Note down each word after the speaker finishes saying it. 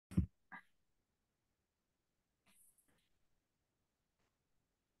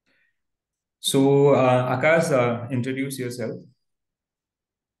Akash, introduce yourself.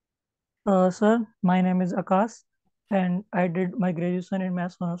 Sir, my name is Akash, and I did my graduation in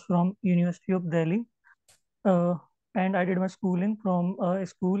Maths Honours from University of Delhi. Uh, and I did my schooling from a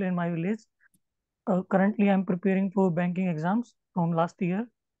school in my village. Currently, I'm preparing for banking exams from last year,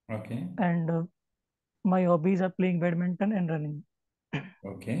 Okay. and my hobbies are playing badminton and running.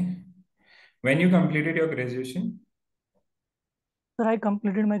 Okay. When you completed your graduation? Sir, I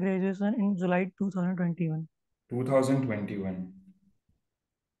completed my graduation in July 2021. 2021.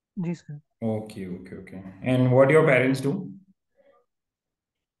 Ji, sir. Okay, okay, okay. And what your parents do?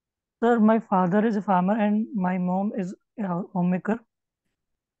 Sir, my father is a farmer and my mom is a homemaker.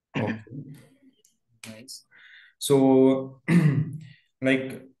 Okay, nice. So,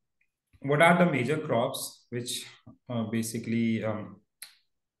 like, what are the major crops which basically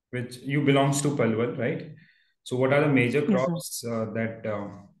which you belongs to Palwal, right? So, what are the major Yes, sir. crops that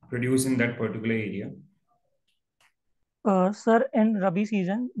produce in that particular area? Sir, in Rabi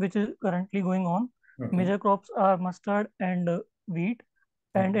season, which is currently going on, Okay. major crops are mustard and wheat.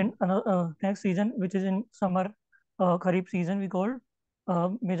 And Okay. in another next season, which is in summer, Kharif season, we call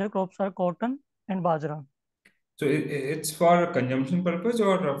major crops are cotton and bajra. So it's for consumption purpose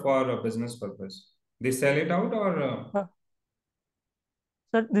or for a business purpose? They sell it out or Uh,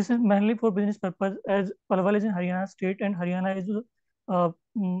 Sir, this is mainly for business purpose, as Palwal is in Haryana state, and Haryana uh,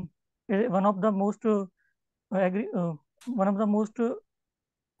 mm, is one of the most agri one of the most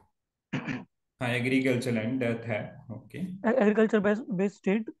agriculture land that have. Okay. agriculture based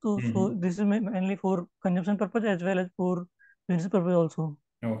state. So Hmm. this is mainly for consumption purpose as well as for business purpose also.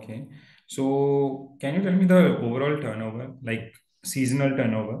 Okay. So can you tell me the overall turnover, like seasonal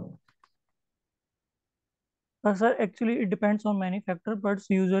turnover? Sir, actually it depends on many factors, but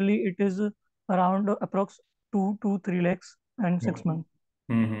usually it is around approx 2 to 3 lakhs and six Okay. months.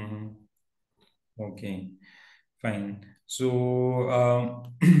 Mm-hmm. Okay. Fine. So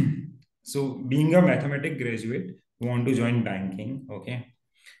so being a mathematic graduate, you want to join banking. Okay.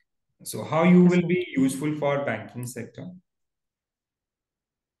 So how you Yes, will sir. be useful for banking sector?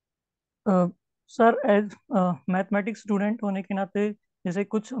 A, sir as mathematics student होने के नाते जैसे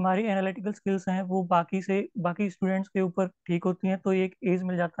कुछ हमारी analytical skills हैं वो बाकी students के ऊपर ठीक होती हैं, तो ये एक एज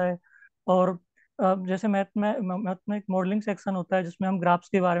मिल जाता है। और जैसे मैथ में एक मॉडलिंग सेक्शन होता है जिसमें हम ग्राफ्स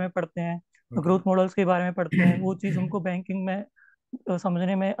के बारे में पढ़ते हैं, Okay. ग्रोथ मॉडल्स के बारे में पढ़ते हैं, वो चीज़ हमको बैंकिंग में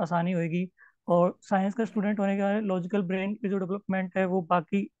समझने में आसानी होगी। और साइंस का स्टूडेंट होने के कारण लॉजिकल ब्रेन की जो डेवलपमेंट है वो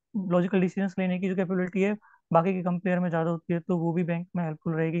बाकी लॉजिकल डिसीजंस लेने की जो कैपेबिलिटी है बाकी के कंपेयर में ज़्यादा होती है, तो वो भी बैंक में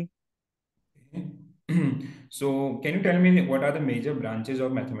हेल्पफुल रहेगी। So, can you tell me what are the major branches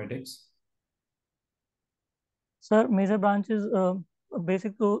of mathematics? Sir major branches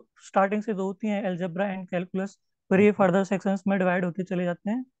basic तो स्टार्टिंग से दो होती हैं, एलजेब्रा एंड कैलकुलस। फिर ये Okay. फर्दर सेक्शंस में डिवाइड होते चले जाते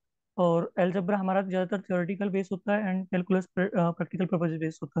हैं। और एलजेब्रा हमारा ज़्यादातर थ्योरेटिकल बेस होता है and calculus practical purpose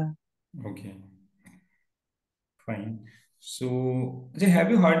base होता है। Okay. Fine. So,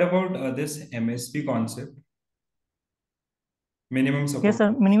 have you heard about this MSP concept, minimum yes support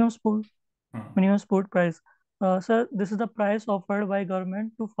sir, price? हाँ. Minimum support price. Sir, this is the price offered by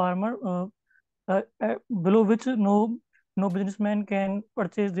government to farmer below which no businessman can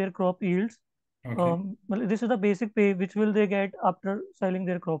purchase their crop yields. Okay. Well, this is the basic pay which will they get after selling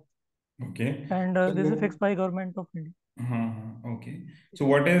their crop, Okay. and this is So, fixed by government of India. okay. So,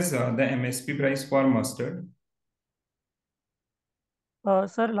 what is the MSP price for mustard?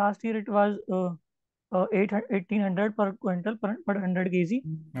 Sir, last year it was 1800 per quintal per 100 kg.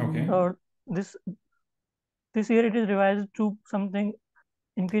 Okay. Or this this year it is revised to something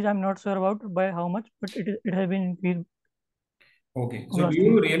increase. I'm not sure about by how much, but it has been increased Okay. from So, do last year.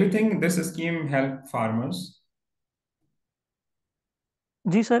 you really think this scheme help farmers?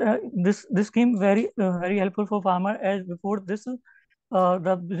 Ji sir, this scheme very helpful for farmer, as before this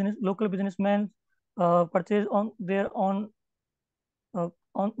the local businessmen purchase on their own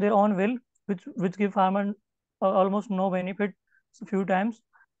will, which give farmer almost no benefit a few times,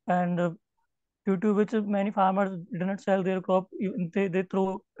 and due to which many farmers did not sell their crop. They throw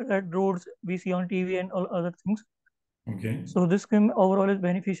at roads we see on TV and all other things. Okay. So this scheme overall is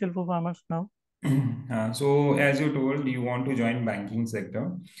beneficial for farmers now. So, as you told, you want to join banking sector.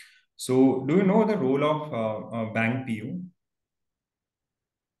 So, do you know the role of bank PU?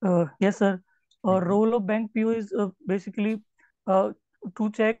 Yes, sir. Okay. Role of bank PO is basically uh, to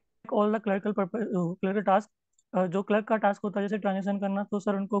check all the clerical task। जो clerk का task होता है जैसे transaction करना, तो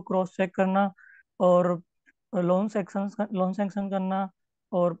sir उनको cross check करना, और लोन सैंक्शन करना,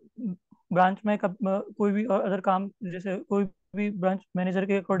 और ब्रांच में कोई भी अदर काम, जैसे कोई भी ब्रांच मैनेजर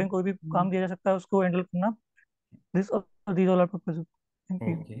के अकॉर्डिंग कोई भी काम दिया जा सकता है उसको हैंडल करना। This these all are purpose. Thank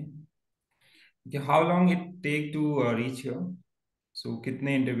you. Okay. Okay, how long it take to reach here? So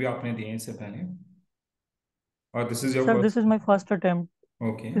कितने इंटरव्यू आपने दिए इससे पहले? और this is your Sir, this first? is my first attempt.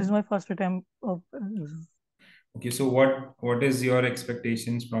 Okay. This is my first attempt of. Okay, so what is your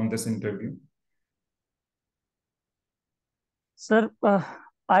expectations from this interview? Sir,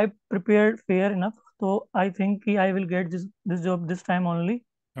 I prepared fair enough, so I think I will get this job this time only,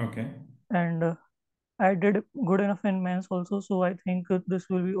 Okay. and I did good enough in maths also, so I think this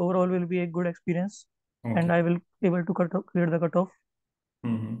will be overall will be a good experience, and Okay. I will able to clear the cutoff.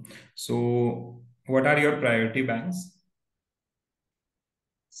 So what are your priority banks?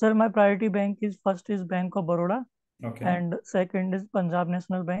 Sir, my priority bank is first is Bank of Baroda, Okay. and second is Punjab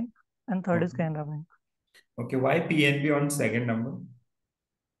National Bank, and third is Okay. Canara Bank. Okay. Why PNB on second number?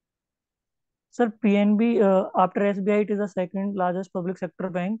 Sir, PNB after SBI it is the second largest public sector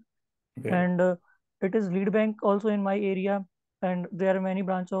bank, Okay. and it is lead bank also in my area, and there are many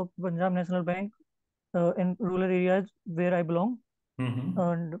branches of Punjab National Bank in rural areas where I belong.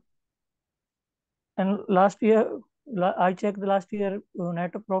 Mm-hmm. And last year, I checked the last year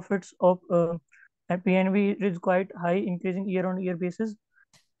net profits of at PNB is quite high, increasing year on year basis,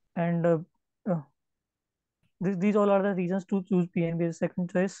 and uh, these all are the reasons to choose PNB as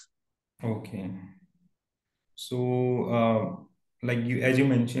second choice. Okay. So, like you, as you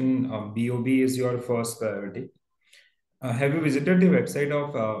mentioned, BOB is your first priority. Have you visited the website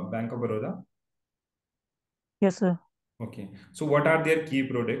of Bank of Baroda? Yes, sir. Okay. So, what are their key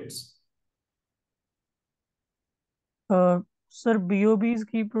products? Uh, Sir, BOB's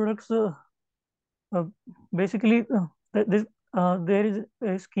key products uh, basically this there is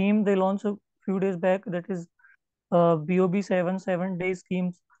a scheme they launched a few days back, that is BOB 7 days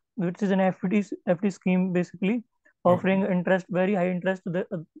schemes, which is an FD scheme basically, Okay. offering interest, very high interest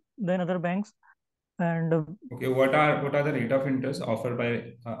than other banks, and Okay. What are the rate of interest offered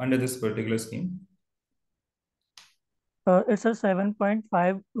by under this particular scheme? it's a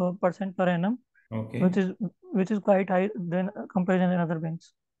 7.5% per annum, which Okay. is which is quite high than comparison in other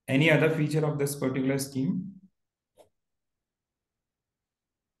banks. Any other feature of this particular scheme?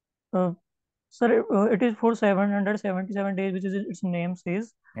 Uh, Sir, it is for 777 days, which is its name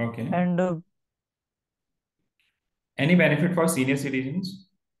says, Okay. and Any benefit for senior citizens?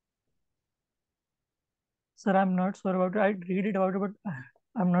 sir, I'm not sure about it. I read it about it, but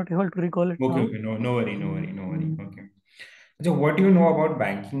I'm not able to recall it Okay. now. Okay. No. No worry. No worry. No worry. Okay. So, what do you know about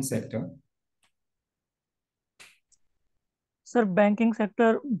banking sector? Sir, banking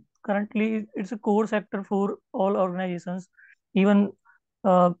sector currently it's a core sector for all organizations. Even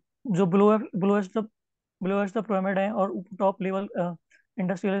uh, जो below the pyramid है और top level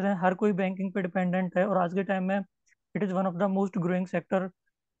industrial है, हर कोई banking पे dependent है, और आज के टाइम में it is one of the most growing sector.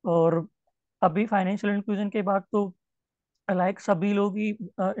 और अभी फाइनेंशियल इंक्लूजन के बाद तो लाइक सभी लोग ही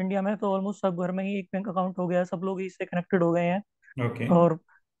इंडिया में तो ऑलमोस्ट सब घर में ही एक बैंक अकाउंट हो गया है, सब लोग ही इससे कनेक्टेड हो गए हैं। Okay. और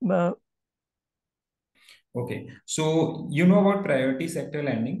Okay. So, you know about priority sector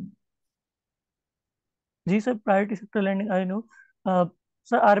lending? Ji sir, priority sector lending I know.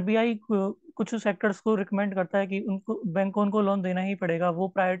 Sir, RBI कुछ सेक्टर्स को रिकमेंड करता है कि उनको बैंक को उनको लोन देना ही पड़ेगा, वो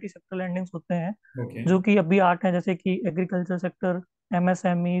प्रायोरिटी सेक्टर लैंडिंग्स होते हैं, Okay. जो कि अभी 8 हैं, जैसे कि एग्रीकल्चर सेक्टर,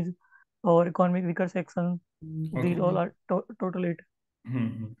 एमएसएमईज और economic weaker section. These Okay. All are total 8। Hmm.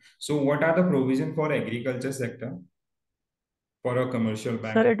 So, what are the provision for agriculture sector for a commercial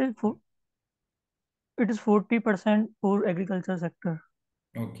sir, bank? It is 40% for agriculture sector.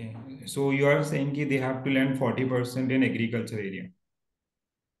 Okay. So, you are saying that they have to lend 40% in agriculture area.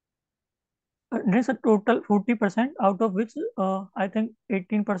 नहीं sir, total 40%, out of which I think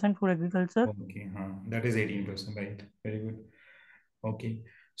 18% for agriculture. Okay. That is 18%, right? Very good. Okay.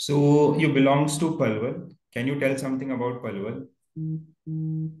 So, you belongs to Palwal. Can you tell something about Palwal?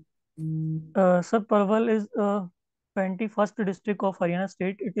 Sir, Palwal is 21st district of Haryana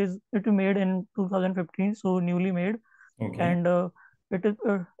state. It made in 2015, so newly made, Okay. and it is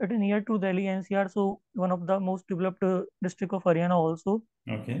near to Delhi NCR, so one of the most developed district of Haryana also.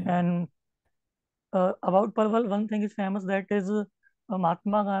 Okay. And about Palwal, one thing is famous, that is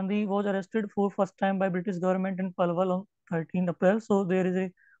Mahatma Gandhi was arrested for first time by British government in Palwal on 13th April. So there is a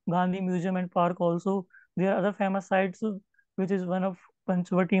Gandhi Museum and Park also. There are other famous sites, which is one of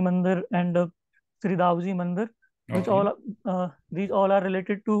Panchvati Mandir and Sri Davji Mandir, which Okay. all these all are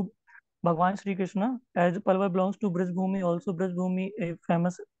related to Bhagwan Sri Krishna. As Palwal belongs to Brij Bhumi, also Brij Bhumi, a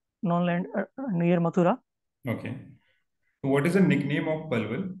famous non-land near Mathura. Okay. So what is the nickname of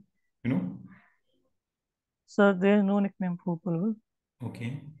Palwal? You know? So there is no nickname for Palwal.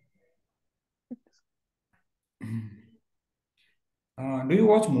 Okay. Do you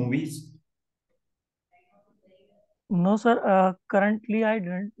watch movies? No, sir. Currently, I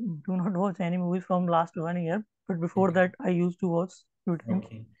do not watch any movies from last 1 year. But before Okay. that, I used to watch few times.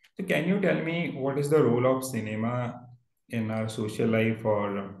 Okay. So can you tell me what is the role of cinema in our social life or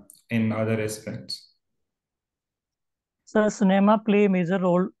in other aspects? So, cinema play a major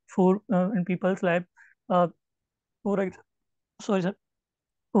role for in people's life. Uh, for ex- sorry, sir.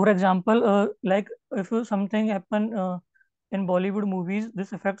 For example, like if something happen in Bollywood movies,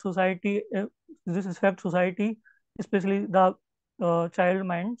 this affects society. This affects society, especially the child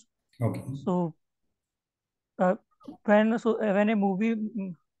minds. Okay. So uh, when a movie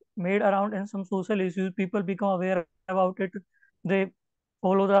made around in some social issues, people become aware about it. They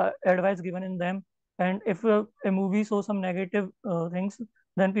follow the advice given in them, and if a movie shows some negative things,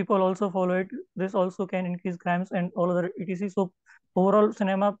 then people also follow it. This also can increase crimes and all other etc. So overall,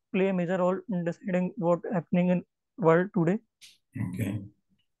 cinema play a major role in deciding what happening in world today. Okay.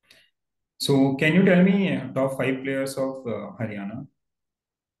 So can you tell me top five players of Haryana?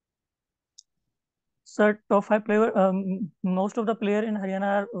 So top five player, most of the player in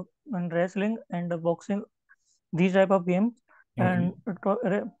Haryana are in wrestling and boxing, these type of games. Okay. And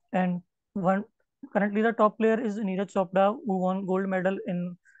and one currently the top player is Neeraj Chopra, who won gold medal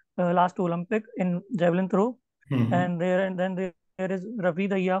in last Olympic in javelin throw. Mm-hmm. And then there is Ravi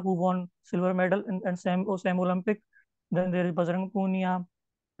Daya, who won silver medal in Sam Olympic. Then there is Bajrang Punia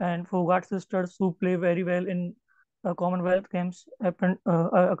and Fogart sisters, who play very well in Commonwealth Games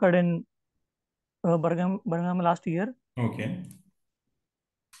occurred in Birmingham last year. Okay.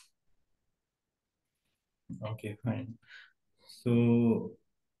 Okay, fine. So,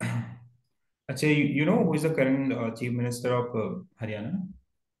 actually, you know who is the current chief minister of Haryana?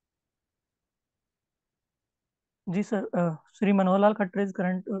 Ji sir, Shri Manohar Lal Khattar is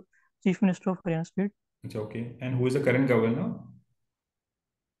current Chief Minister of Haryana State. It's okay. And who is the current governor?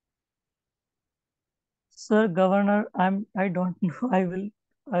 Sir, Governor, I don't know. I will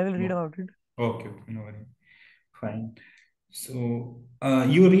read No. about it. Okay, okay, no worry. Fine. So,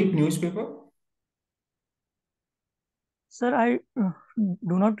 you read newspaper? Sir, I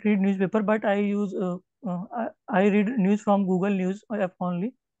do not read newspaper, but I read news from Google News app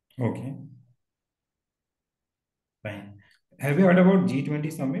only. Okay, fine. Have you heard about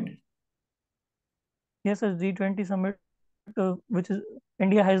G20 summit? Yes, sir, G20 summit, which is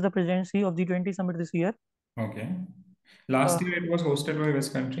India has the presidency of G20 summit this year. Okay. Last Uh, year it was hosted by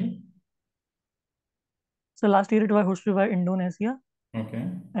which country? so last year it was hosted by Indonesia, Okay.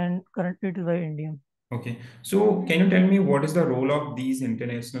 and currently it is by India. Okay. So, can you tell me what is the role of these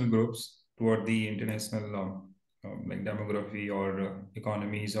international groups toward the international like demography or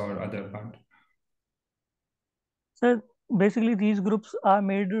economies or other part? So basically, these groups are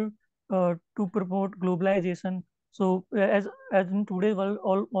made to promote globalization. So as in today's world,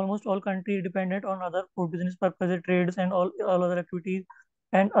 almost all countries dependent on other for business purposes, trades, and all other activities,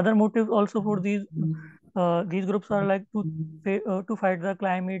 and other motives also for these groups are like to fight the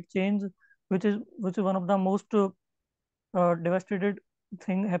climate change, which is one of the most devastated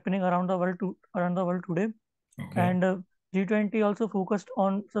thing happening around the world today. Okay. And G20 also focused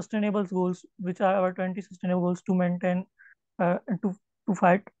on sustainable goals, which are our 20 sustainable goals to maintain and to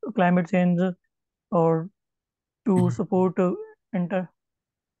fight climate change or to support inter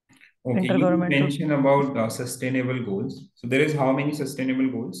Okay. You intergovernmental. mentioned about sustainable goals. So, there is how many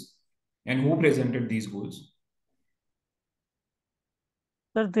sustainable goals and who presented these goals?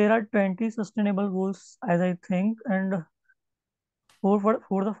 So there are 20 sustainable goals, as I think, and for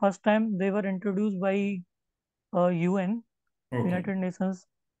the first time they were introduced by UN, Okay. United Nations.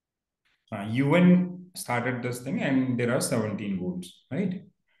 UN started this thing and there are 17 goals, right?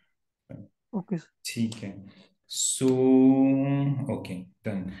 Okay, ठीक है. So, okay,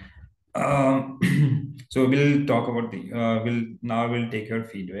 done. So we'll talk about we'll take your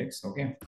feedbacks. Okay.